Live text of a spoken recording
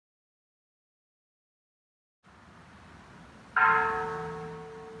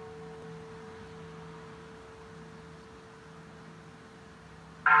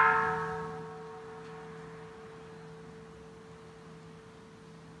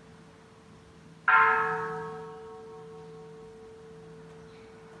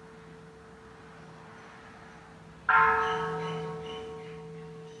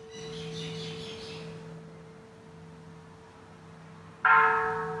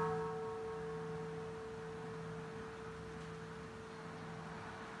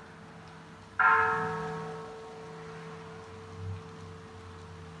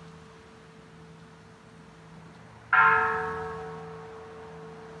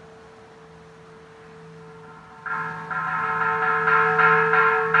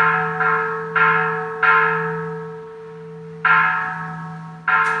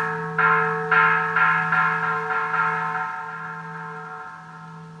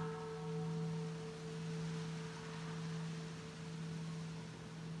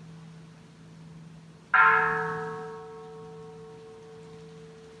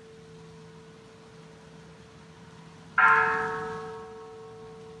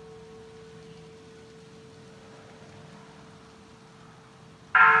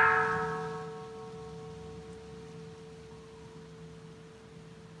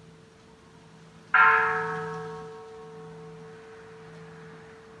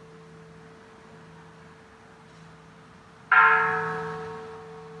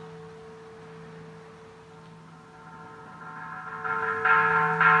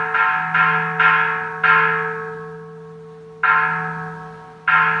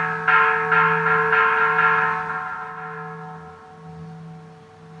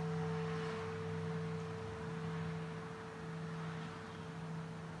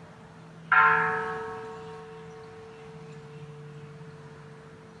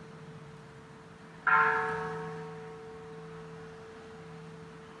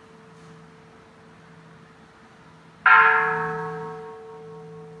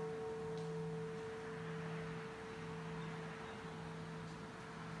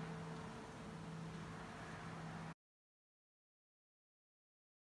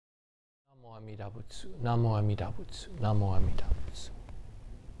Namo Amida Butsu, Namo Amida Butsu, Namo Amida Butsu.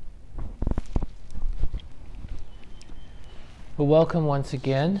 Well, welcome once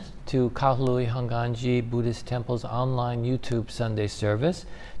again to Kahului Hongwanji Buddhist Temple's online YouTube Sunday service.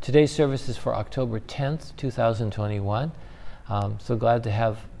 Today's service is for October 10th, 2021. So glad to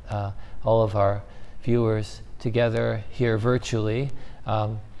have all of our viewers together here virtually,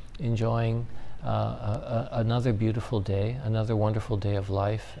 enjoying another beautiful day, another wonderful day of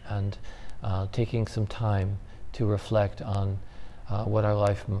life, and taking some time to reflect on what our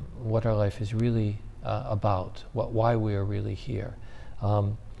life is really about, why we are really here.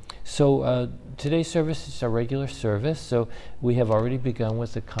 So today's service is a regular service, so we have already begun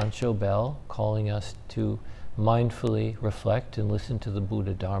with the Kansho bell, calling us to mindfully reflect and listen to the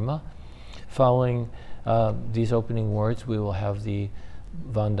Buddha Dharma. Following these opening words, we will have the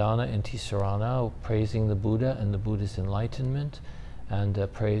Vandana and Tisarana, praising the Buddha and the Buddha's enlightenment, and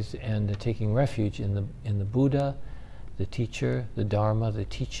praise and taking refuge in the Buddha, the teacher, the Dharma, the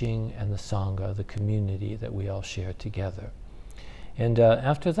teaching, and the Sangha, the community that we all share together. And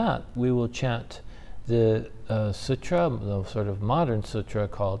after that, we will chant the sutra, the sort of modern sutra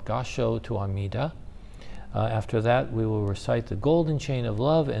called Gassho to Amida. After that, we will recite the golden chain of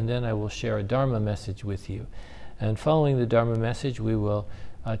love, and then I will share a Dharma message with you. And following the Dharma message, we will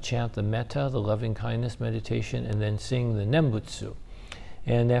chant the Metta, the loving kindness meditation, and then sing the Nembutsu.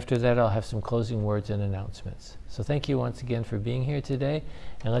 And after that, I'll have some closing words and announcements. So thank you once again for being here today,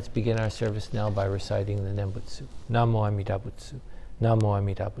 and let's begin our service now by reciting the Nembutsu. Namo Amida Butsu, Namo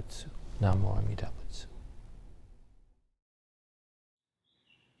Amida Butsu, Namo Amida Butsu.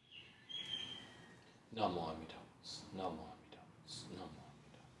 Namo Amida Butsu, Namo Amida Butsu, Namo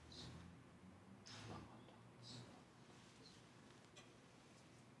Amida Butsu, Namo Amida Butsu.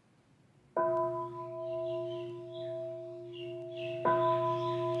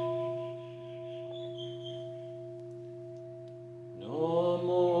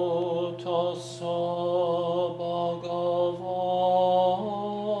 Namo tassa bhagavato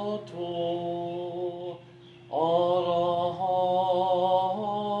arahato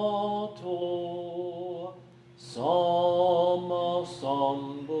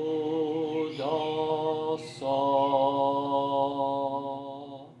sammasambuddhassa.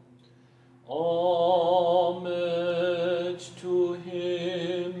 Homage to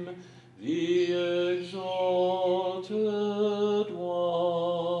him, the exalted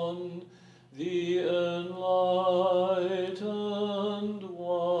one, the enlightened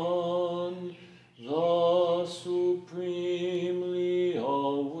one, the supremely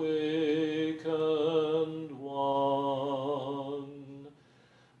awakened one.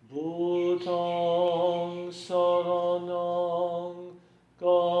 Bhutang saranang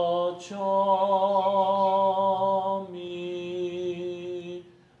gacchami,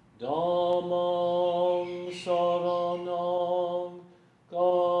 Dhammang saranang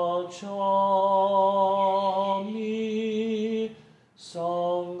gacchami,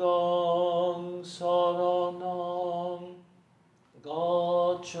 Sanghang saranang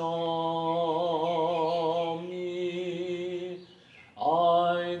gacchami.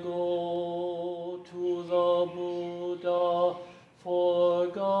 I go to the Buddha for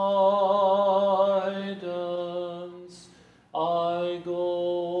guidance. I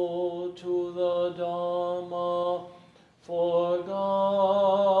go to the Dharma for guidance.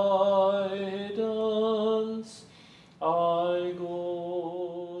 I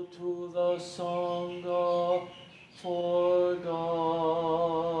go to the Sangha for guidance.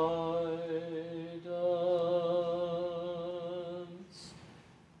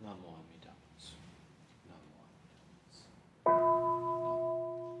 Namo Amida Butsu. Namo Amida Butsu.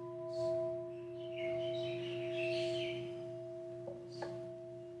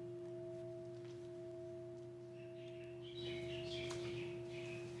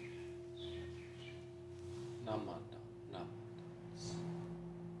 Namanda, Namanda.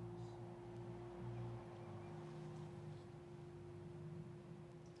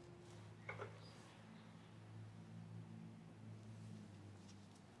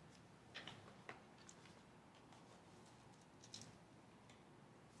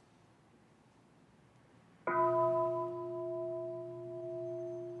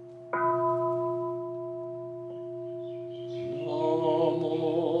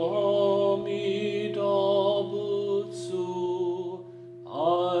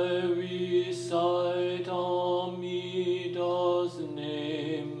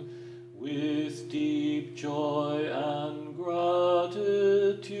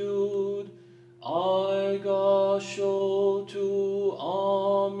 Gassho to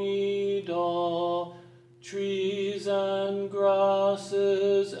Amida, trees and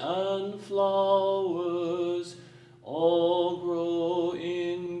grasses and flowers all grow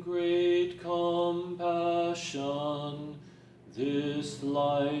in great compassion. This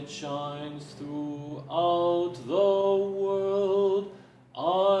light shines throughout the world.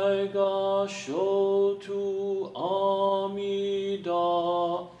 I Gassho to Amida.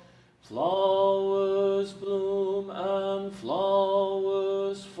 Flowers bloom and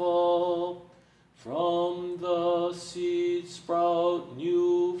flowers fall. From the seed sprout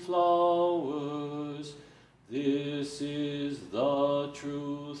new flowers. This is the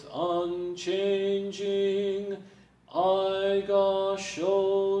truth unchanging. I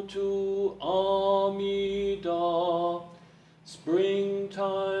Gassho to Amida.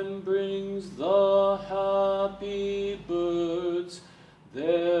 Springtime brings the happy birds.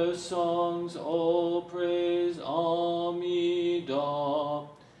 Their songs all praise Amida.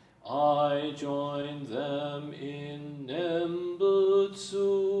 I join them in Nembutsu.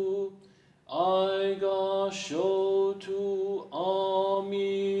 I Gassho to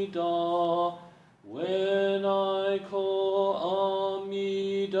Amida. When I call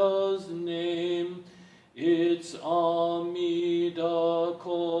Amida's name, it's Amida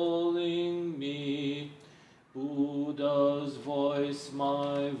calling me. Buddha's voice,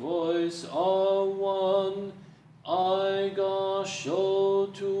 my voice are one. I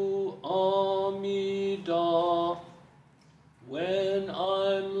Gassho to Amida. When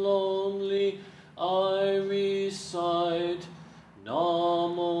I'm lonely, I recite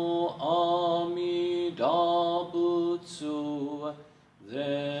Namo Amida Butsu.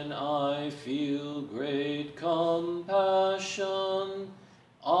 Then I feel great compassion.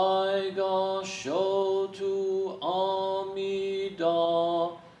 I Gassho to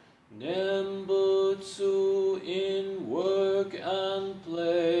Amida. Nembutsu in work and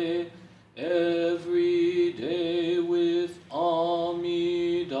play, every day with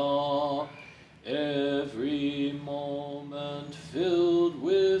Amida. Every moment filled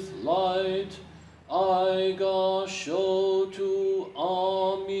with light. I Gassho to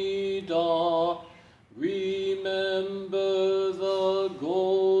Amida. Remember the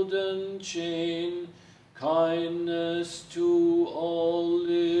golden chain, kindness to all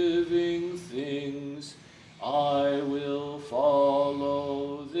living things. I will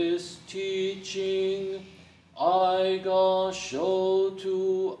follow this teaching. I Gassho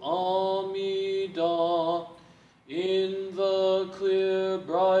to Amida. In the clear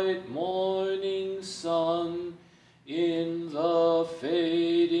bright morning sun, in the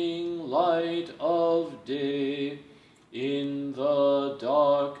fading light of day, in the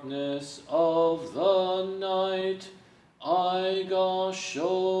darkness of the night, I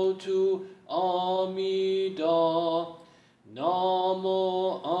Gassho to Amida.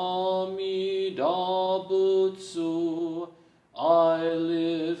 Namo Amida Butsu. I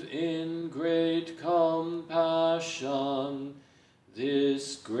live in great compassion.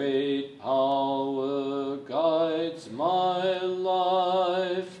 This great power guides my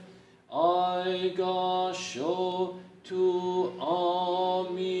life. I Gassho to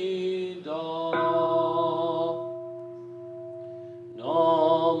Amida.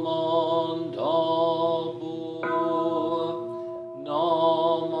 Namandabu,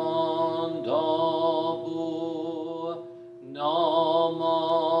 Namandabu,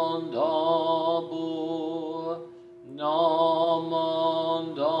 Namandabu, Namandabu,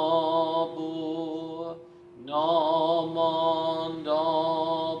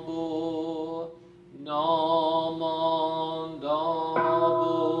 Namandabu, Namandabu.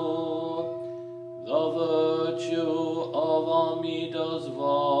 The virtue of Amida's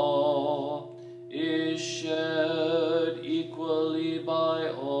vow is shared equally by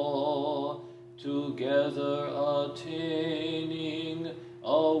all, together attaining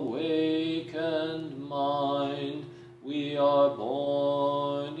awakened mind. We are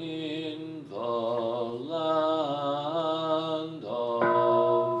born in the land of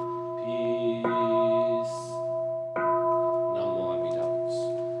peace. Namo Amida Butsu,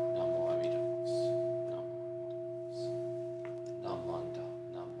 Namo Amida Butsu, Namo Amida Butsu, Namanda,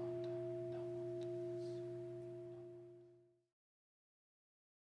 Namanda, Namanda.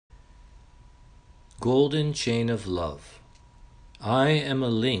 Golden Chain of Love. I am a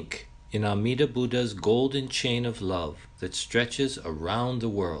link in Amida Buddha's golden chain of love that stretches around the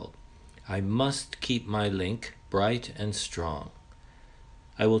world. I must keep my link bright and strong.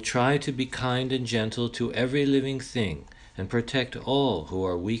 I will try to be kind and gentle to every living thing and protect all who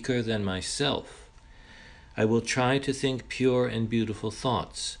are weaker than myself. I will try to think pure and beautiful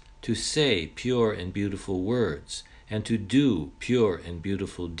thoughts, to say pure and beautiful words, and to do pure and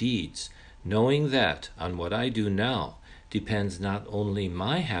beautiful deeds, knowing that on what I do now depends not only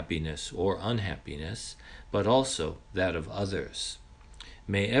my happiness or unhappiness, but also that of others.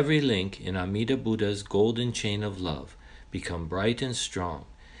 May every link in Amida Buddha's golden chain of love become bright and strong,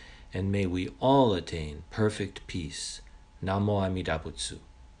 and may we all attain perfect peace. Namo Amida Butsu,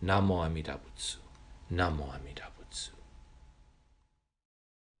 Namo Amida Butsu, Namo Amida Butsu.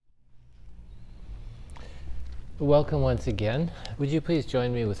 Welcome once again. Would you please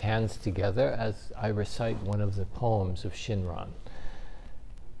join me with hands together as I recite one of the poems of Shinran?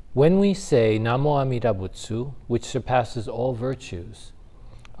 When we say Namo Amida Butsu, which surpasses all virtues,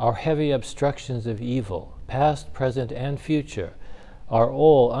 our heavy obstructions of evil, past, present, and future, are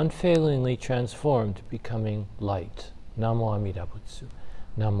all unfailingly transformed, becoming light. Namo Amida Butsu,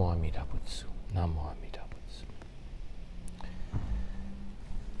 Namo Amida Butsu, Namo Amida Butsu.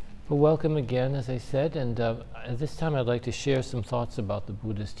 Well, welcome again, as I said, and at this time I'd like to share some thoughts about the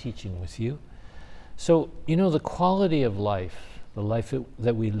Buddha's teaching with you. So, you know, the quality of life, the life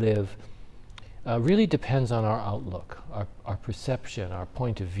that we live, really depends on our outlook, our perception, our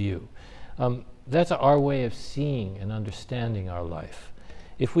point of view. That's our way of seeing and understanding our life.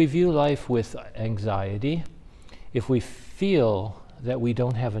 If we view life with anxiety, if we feel that we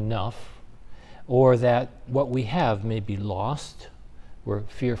don't have enough, or that what we have may be lost, we're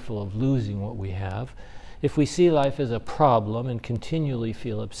fearful of losing what we have, if we see life as a problem and continually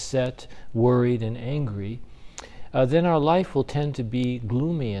feel upset, worried, and angry, then our life will tend to be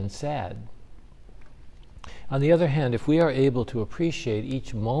gloomy and sad. On the other hand, if we are able to appreciate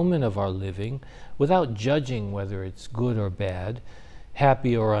each moment of our living without judging whether it's good or bad,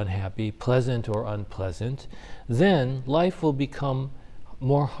 happy or unhappy, pleasant or unpleasant, then life will become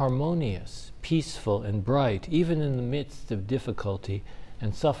more harmonious, peaceful, and bright, even in the midst of difficulty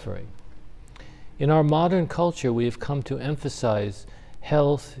and suffering. In our modern culture, we have come to emphasize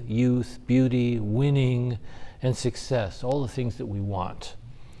health, youth, beauty, winning, and success, all the things that we want.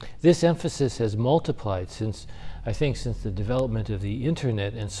 This emphasis has multiplied since the development of the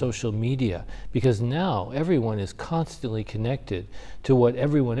internet and social media, because now everyone is constantly connected to what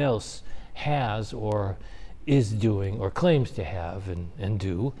everyone else has or is doing or claims to have and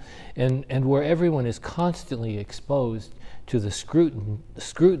do, and where everyone is constantly exposed to the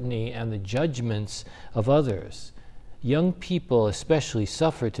scrutiny and the judgments of others. Young people especially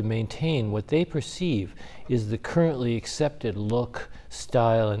suffer to maintain what they perceive is the currently accepted look,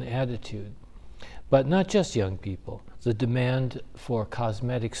 style, and attitude. But not just young people. The demand for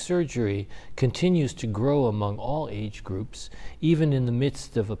cosmetic surgery continues to grow among all age groups, even in the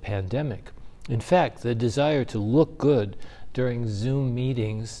midst of a pandemic. In fact, the desire to look good during Zoom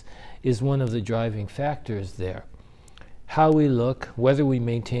meetings is one of the driving factors there. How we look, whether we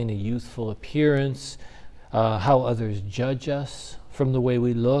maintain a youthful appearance, how others judge us from the way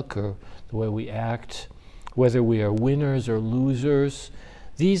we look or the way we act, whether we are winners or losers,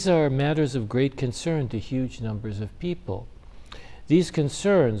 these are matters of great concern to huge numbers of people. These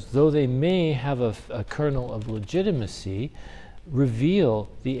concerns, though they may have a kernel of legitimacy, reveal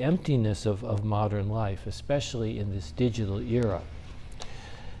the emptiness of modern life, especially in this digital era.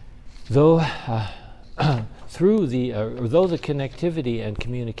 Though though the connectivity and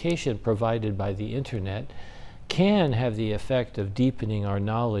communication provided by the internet can have the effect of deepening our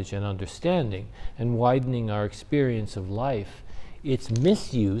knowledge and understanding and widening our experience of life, its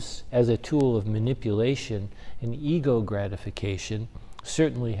misuse as a tool of manipulation and ego gratification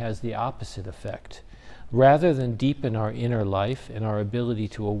certainly has the opposite effect. Rather than deepen our inner life and our ability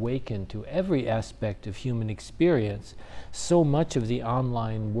to awaken to every aspect of human experience, so much of the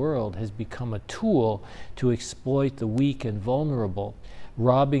online world has become a tool to exploit the weak and vulnerable,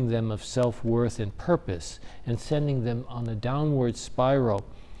 robbing them of self-worth and purpose, and sending them on a downward spiral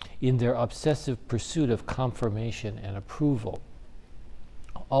in their obsessive pursuit of confirmation and approval.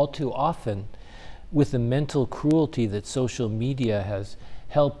 All too often, with the mental cruelty that social media has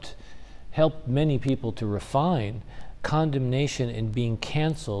helped many people to refine, condemnation and being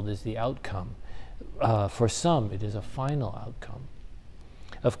canceled is the outcome. For some, it is a final outcome.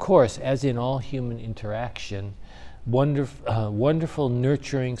 Of course, as in all human interaction, wonderful,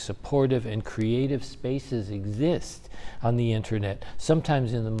 nurturing, supportive, and creative spaces exist on the internet,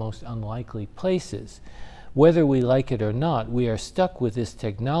 sometimes in the most unlikely places. Whether we like it or not, we are stuck with this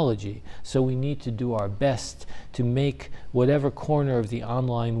technology, so we need to do our best to make whatever corner of the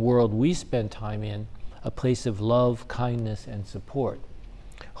online world we spend time in a place of love, kindness, and support.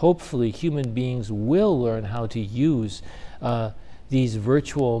 Hopefully, human beings will learn how to use these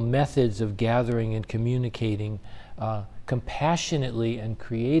virtual methods of gathering and communicating compassionately and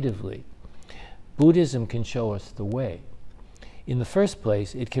creatively. Buddhism can show us the way. In the first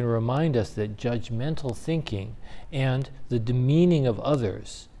place, it can remind us that judgmental thinking and the demeaning of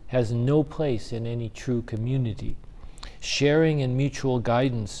others has no place in any true community. Sharing and mutual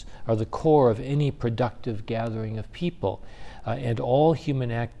guidance are the core of any productive gathering of people, and all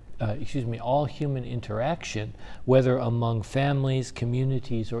human interaction, whether among families,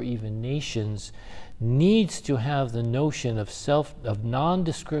 communities, or even nations, needs to have the notion of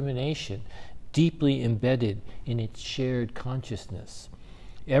non-discrimination deeply embedded in its shared consciousness.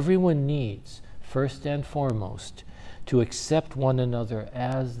 Everyone needs, first and foremost, to accept one another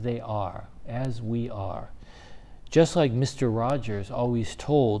as they are, as we are. Just like Mr. Rogers always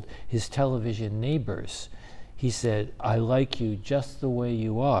told his television neighbors, he said, "I like you just the way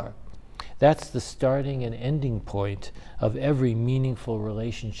you are." That's the starting and ending point of every meaningful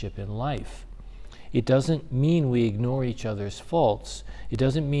relationship in life. It doesn't mean we ignore each other's faults. It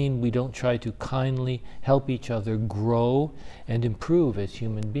doesn't mean we don't try to kindly help each other grow and improve as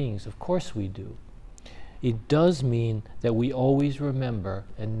human beings. Of course we do. It does mean that we always remember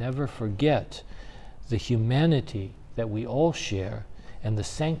and never forget the humanity that we all share and the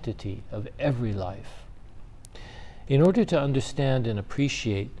sanctity of every life. In order to understand and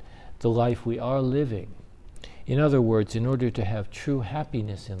appreciate the life we are living, in other words, in order to have true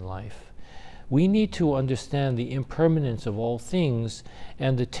happiness in life, we need to understand the impermanence of all things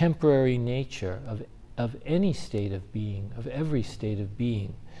and the temporary nature of any state of being, of every state of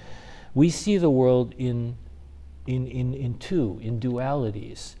being. We see the world in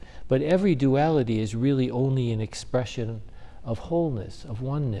dualities, but every duality is really only an expression of wholeness, of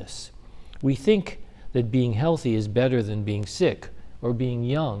oneness. We think that being healthy is better than being sick, or being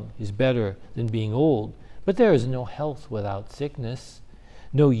young is better than being old, but there is no health without sickness,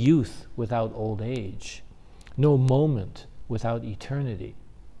 no youth without old age, no moment without eternity.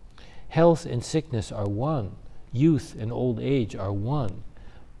 Health and sickness are one. Youth and old age are one.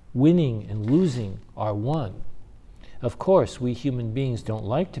 Winning and losing are one. Of course, we human beings don't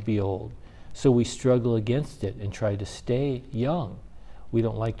like to be old, so we struggle against it and try to stay young. We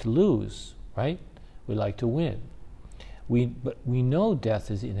don't like to lose, right? We like to win. But we know death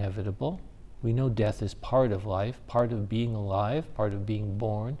is inevitable. We know death is part of life, part of being alive, part of being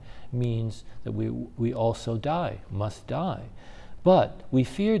born, means that we also die, must die. But we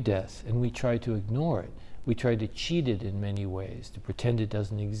fear death and we try to ignore it. We try to cheat it in many ways, to pretend it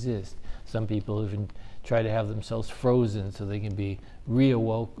doesn't exist. Some people even try to have themselves frozen so they can be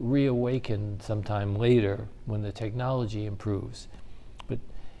reawakened sometime later when the technology improves. But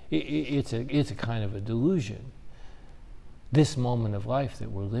it's a kind of a delusion. This moment of life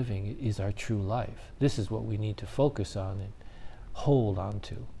that we're living is our true life. This is what we need to focus on and hold on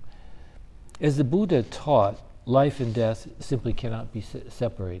to. As the Buddha taught, life and death simply cannot be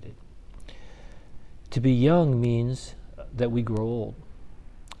separated. To be young means that we grow old.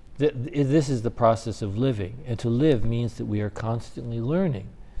 This is the process of living, and to live means that we are constantly learning,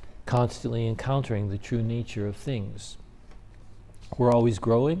 constantly encountering the true nature of things. We're always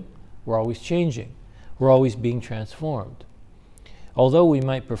growing, we're always changing, we're always being transformed. Although we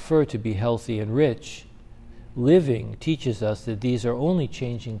might prefer to be healthy and rich, living teaches us that these are only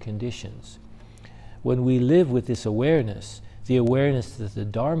changing conditions. When we live with this awareness, the awareness that the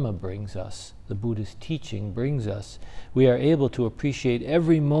Dharma brings us, the Buddhist teaching brings us, we are able to appreciate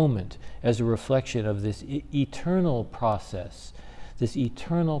every moment as a reflection of this eternal process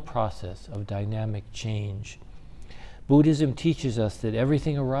of dynamic change. Buddhism teaches us that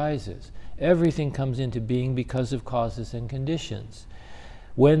everything arises, everything comes into being because of causes and conditions.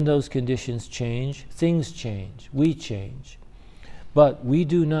 When those conditions change, things change, we change. But we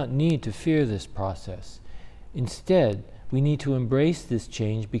do not need to fear this process. Instead, we need to embrace this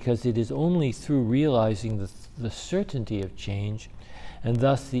change because it is only through realizing the certainty of change, and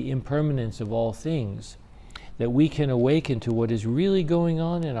thus the impermanence of all things, that we can awaken to what is really going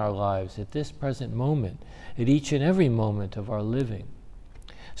on in our lives at this present moment, at each and every moment of our living.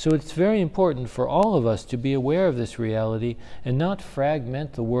 So it's very important for all of us to be aware of this reality and not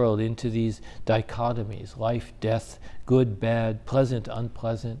fragment the world into these dichotomies: life, death, good, bad, pleasant,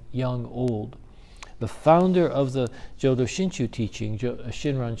 unpleasant, young, old. The founder of the Jodo Shinshu teaching,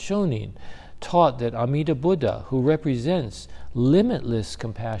 Shinran Shonin, taught that Amida Buddha, who represents limitless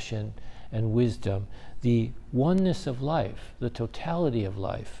compassion and wisdom, the oneness of life, the totality of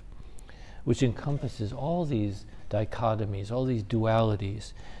life, which encompasses all these dichotomies, all these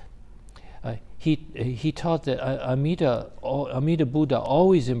dualities. He taught that Amida Buddha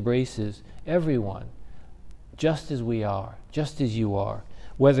always embraces everyone, just as we are, just as you are,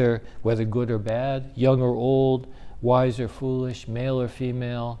 whether good or bad, young or old, wise or foolish, male or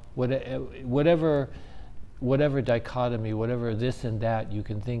female, whatever whatever dichotomy, whatever this and that you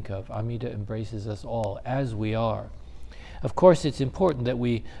can think of, Amida embraces us all as we are. Of course, it's important that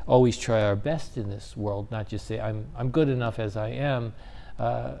we always try our best in this world, not just say, I'm good enough as I am.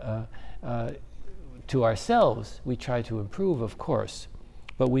 To ourselves, we try to improve, of course,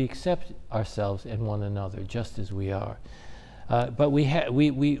 but we accept ourselves and one another just as we are. But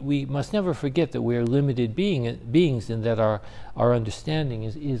we must never forget that we are limited beings and that our understanding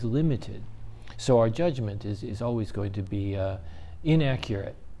is limited. So our judgment is always going to be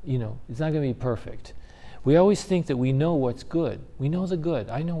inaccurate. You know, it's not going to be perfect. We always think that we know what's good. We know the good.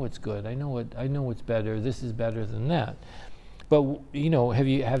 I know what's good. I know what's better. This is better than that. But you know, have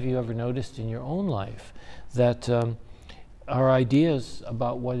you ever noticed in your own life that our ideas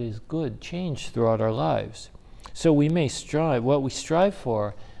about what is good change throughout our lives? So we may strive. What we strive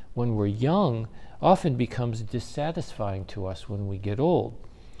for when we're young often becomes dissatisfying to us when we get old.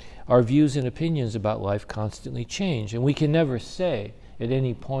 Our views and opinions about life constantly change, and we can never say at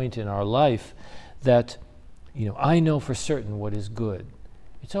any point in our life that, you know, I know for certain what is good.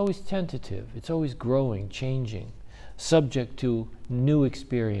 It's always tentative. It's always growing, changing, subject to new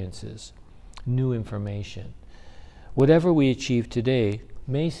experiences, new information. Whatever we achieve today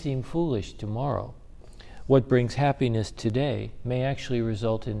may seem foolish tomorrow. What brings happiness today may actually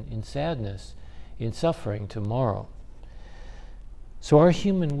result in sadness, in suffering tomorrow. So our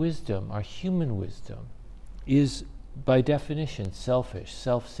human wisdom is by definition selfish,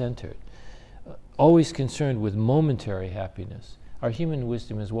 self-centered, always concerned with momentary happiness. Our human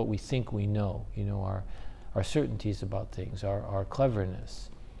wisdom is what we think we know, you know, our certainties about things, our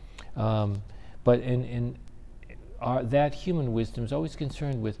cleverness. But that human wisdom is always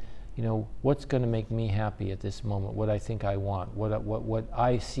concerned with, you know, what's going to make me happy at this moment, what I think I want, what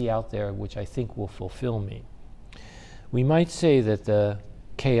I see out there which I think will fulfill me. We might say that the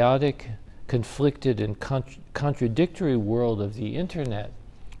chaotic, conflicted, and contradictory world of the internet,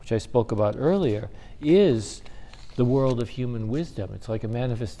 which I spoke about earlier, is the world of human wisdom. It's like a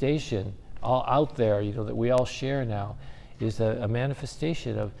manifestation all out there, you know, that we all share now, is a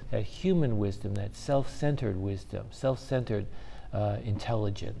manifestation of that human wisdom, that self-centered wisdom, self-centered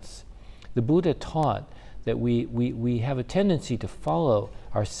intelligence. The Buddha taught that we have a tendency to follow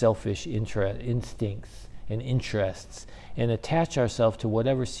our selfish instincts and interests and attach ourselves to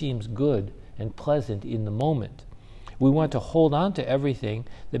whatever seems good and pleasant in the moment. We want to hold on to everything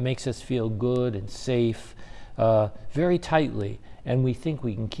that makes us feel good and safe very tightly, and we think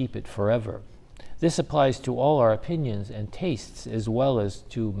we can keep it forever. This applies to all our opinions and tastes as well as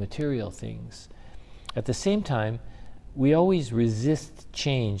to material things. At the same time, we always resist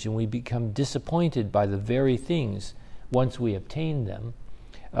change, and we become disappointed by the very things, once we obtain them,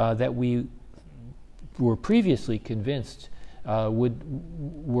 that we were previously convinced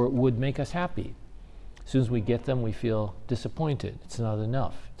would make us happy. As soon as we get them, we feel disappointed. It's not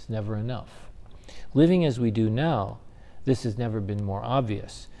enough. It's never enough. Living as we do now, this has never been more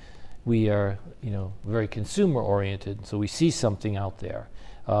obvious. We are, you know, very consumer-oriented, so we see something out there,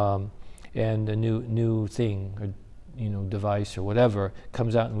 and a new thing, or, you know, device or whatever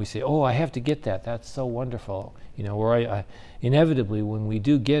comes out, and we say, "Oh, I have to get that. That's so wonderful." You know, or inevitably, when we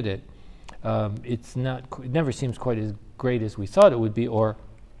do get it, it never seems quite as great as we thought it would be, or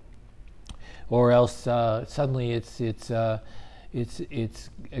else suddenly it's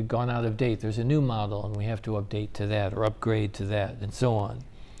gone out of date. There's a new model, and we have to update to that or upgrade to that, and so on.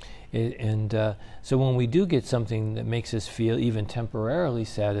 So when we do get something that makes us feel even temporarily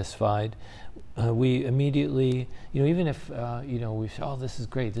satisfied, we immediately, you know, even if you know, we say, "Oh, this is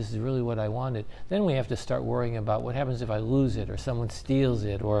great. This is really what I wanted," then we have to start worrying about what happens if I lose it, or someone steals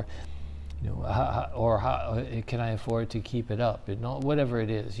it, or, you know, how can I afford to keep it up? And whatever it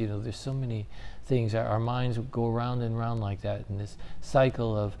is, you know, there's so many things. Our minds go round and round like that in this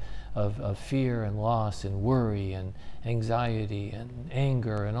cycle of fear and loss and worry and anxiety and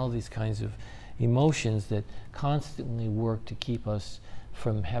anger and all these kinds of emotions that constantly work to keep us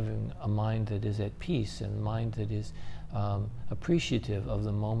from having a mind that is at peace and a mind that is appreciative of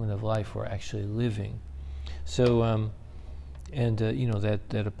the moment of life we're actually living. So, you know,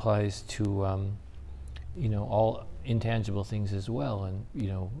 that applies to, you know, all intangible things as well. And, you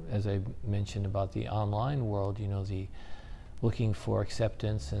know, as I mentioned about the online world, you know, the looking for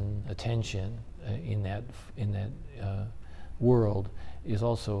acceptance and attention in that world is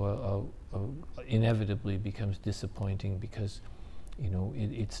also inevitably becomes disappointing, because, you know,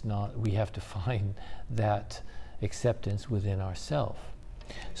 it's not, we have to find that acceptance within ourselves.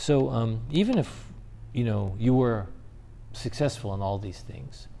 So even if, you know, you were successful in all these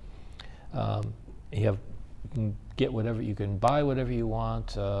things, you have can get whatever, you can buy whatever you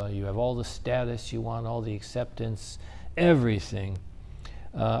want, you have all the status you want, all the acceptance, everything,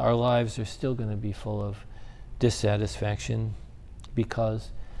 our lives are still going to be full of dissatisfaction,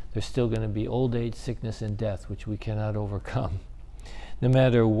 because there's still going to be old age, sickness, and death, which we cannot overcome. No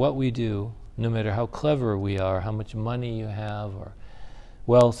matter what we do, no matter how clever we are, how much money you have, or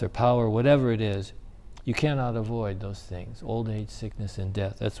wealth or power, whatever it is, you cannot avoid those things, old age, sickness, and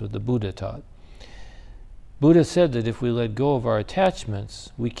death. That's what the Buddha taught. Buddha said that if we let go of our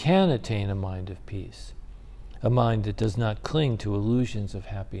attachments, we can attain a mind of peace, a mind that does not cling to illusions of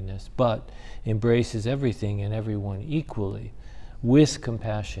happiness, but embraces everything and everyone equally, with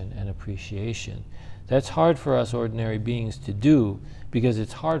compassion and appreciation. That's hard for us ordinary beings to do, because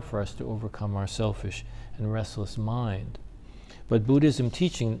it's hard for us to overcome our selfish and restless mind. But Buddhism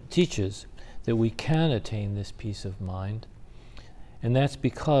teaches that we can attain this peace of mind, and that's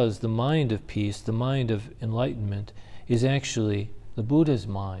because the mind of peace, the mind of enlightenment, is actually the Buddha's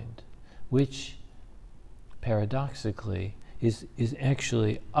mind, which paradoxically is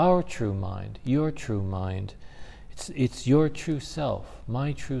actually our true mind, your true mind. It's your true self,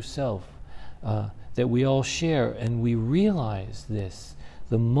 my true self, that we all share, and we realize this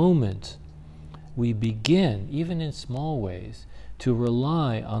the moment we begin, even in small ways, to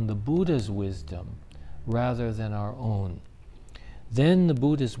rely on the Buddha's wisdom rather than our own. Then the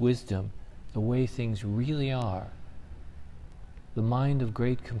Buddha's wisdom, the way things really are, the mind of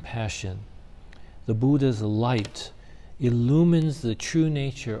great compassion, the Buddha's light, illumines the true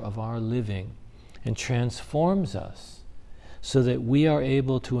nature of our living and transforms us so that we are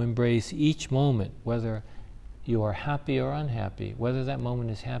able to embrace each moment, whether you are happy or unhappy, whether that moment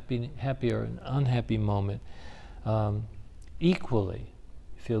is happy or an unhappy moment, equally.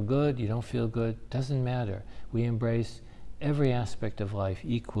 You feel good, you don't feel good, doesn't matter. We embrace every aspect of life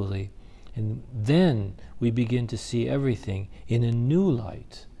equally, and then we begin to see everything in a new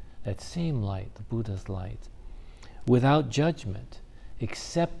light, that same light, the Buddha's light, without judgment,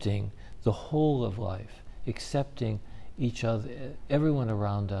 accepting the whole of life, accepting each other, everyone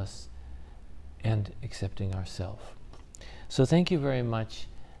around us, and accepting ourselves. So thank you very much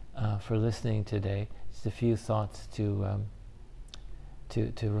for listening today. Just a few thoughts to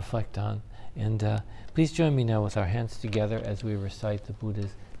reflect on. And please join me now with our hands together as we recite the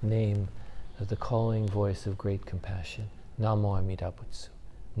Buddha's name, the calling voice of great compassion. Namo Amida Butsu.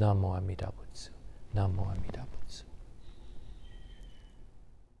 Namo Amida Butsu. Namo Amida Butsu.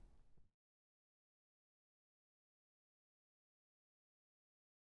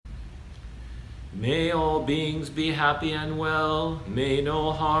 May all beings be happy and well. May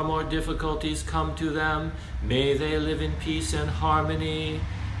no harm or difficulties come to them. May they live in peace and harmony.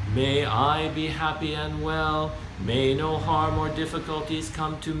 May I be happy and well. May no harm or difficulties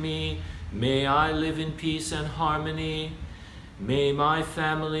come to me. May I live in peace and harmony. May my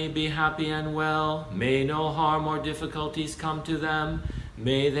family be happy and well. May no harm or difficulties come to them.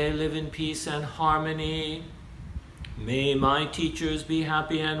 May they live in peace and harmony. May my teachers be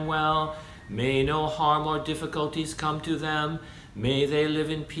happy and well. May no harm or difficulties come to them. May they live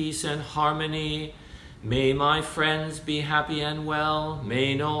in peace and harmony. May my friends be happy and well.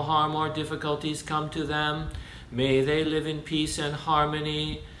 May no harm or difficulties come to them. May they live in peace and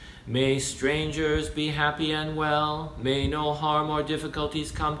harmony. May strangers be happy and well. May no harm or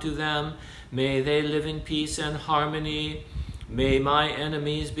difficulties come to them. May they live in peace and harmony. May my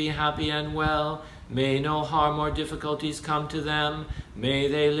enemies be happy and well. May no harm or difficulties come to them. May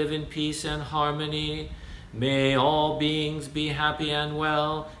they live in peace and harmony. May all beings be happy and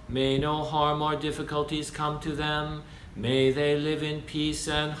well. May no harm or difficulties come to them. May they live in peace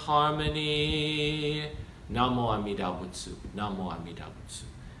and harmony. Namo Amida Butsu. Namo Amida Butsu.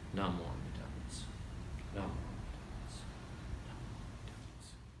 Namo Amida Butsu. Namo. Namo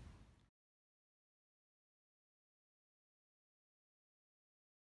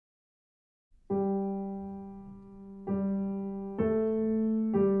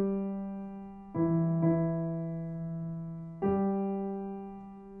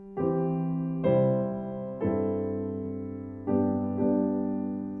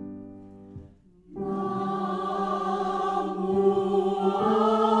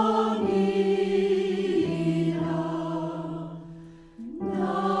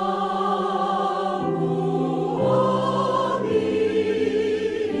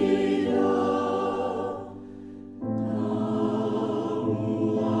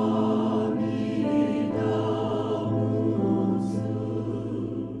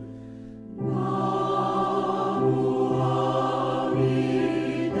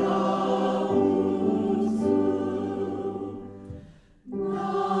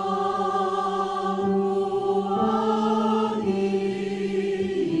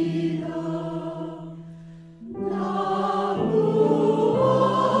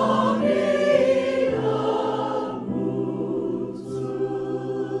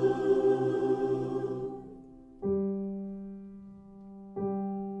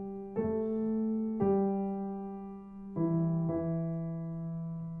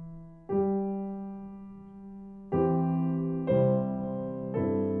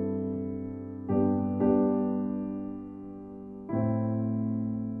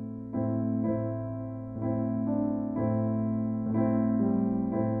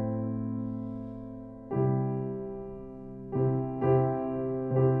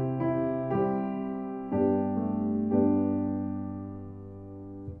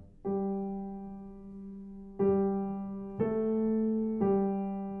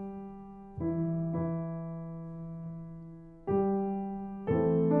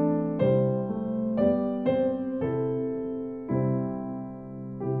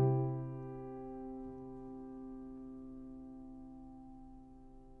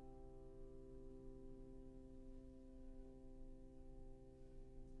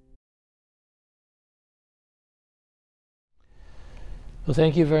Well,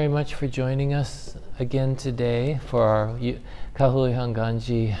 thank you very much for joining us again today for our Kahului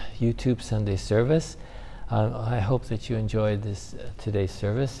Hongwanji YouTube Sunday service. I hope that you enjoyed this today's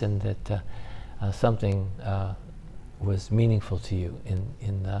service and that something was meaningful to you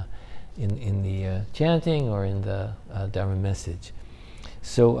in the chanting or in the Dharma message.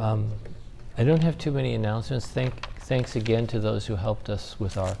 So I don't have too many announcements. Thanks again to those who helped us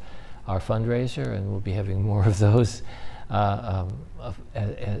with our fundraiser, and we'll be having more of those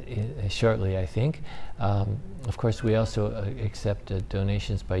shortly, I think. Of course, we also accept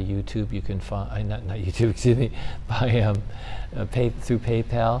donations by YouTube. You can find, not YouTube, excuse me, by through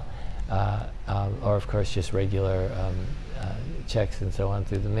PayPal, or of course just regular checks and so on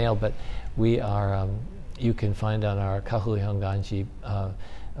through the mail. But we are, you can find on our Kahului Hongwanji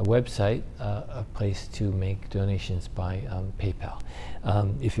website a place to make donations by PayPal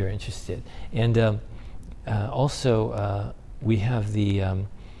if you're interested. And also we have the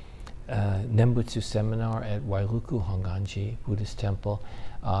Nembutsu seminar at Wailuku Hongwanji Buddhist Temple,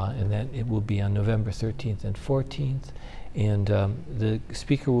 and that it will be on November 13th and 14th. And the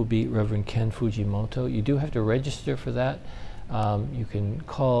speaker will be Reverend Ken Fujimoto. You do have to register for that. You can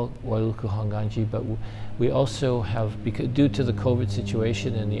call Wailuku Hongwanji, but we also have, because due to the COVID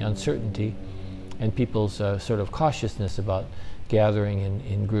situation and the uncertainty and people's sort of cautiousness about gathering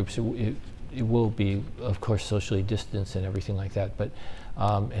in groups, it will be, of course, socially distanced and everything like that. But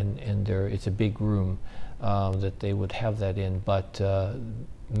it's a big room that they would have that in. But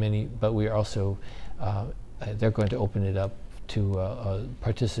but we are also they're going to open it up to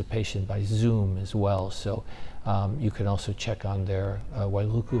participation by Zoom as well. So you can also check on their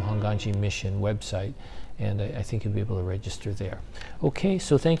Wailuku Hongwanji Mission website, and I think you'll be able to register there. Okay,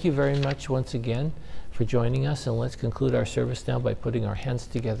 so thank you very much once again for joining us, and let's conclude our service now by putting our hands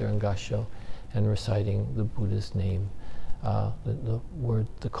together in Gassho and reciting the Buddha's name, the word,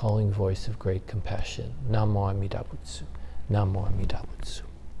 the calling voice of great compassion. Namo Amida Butsu. Namo Amida Butsu.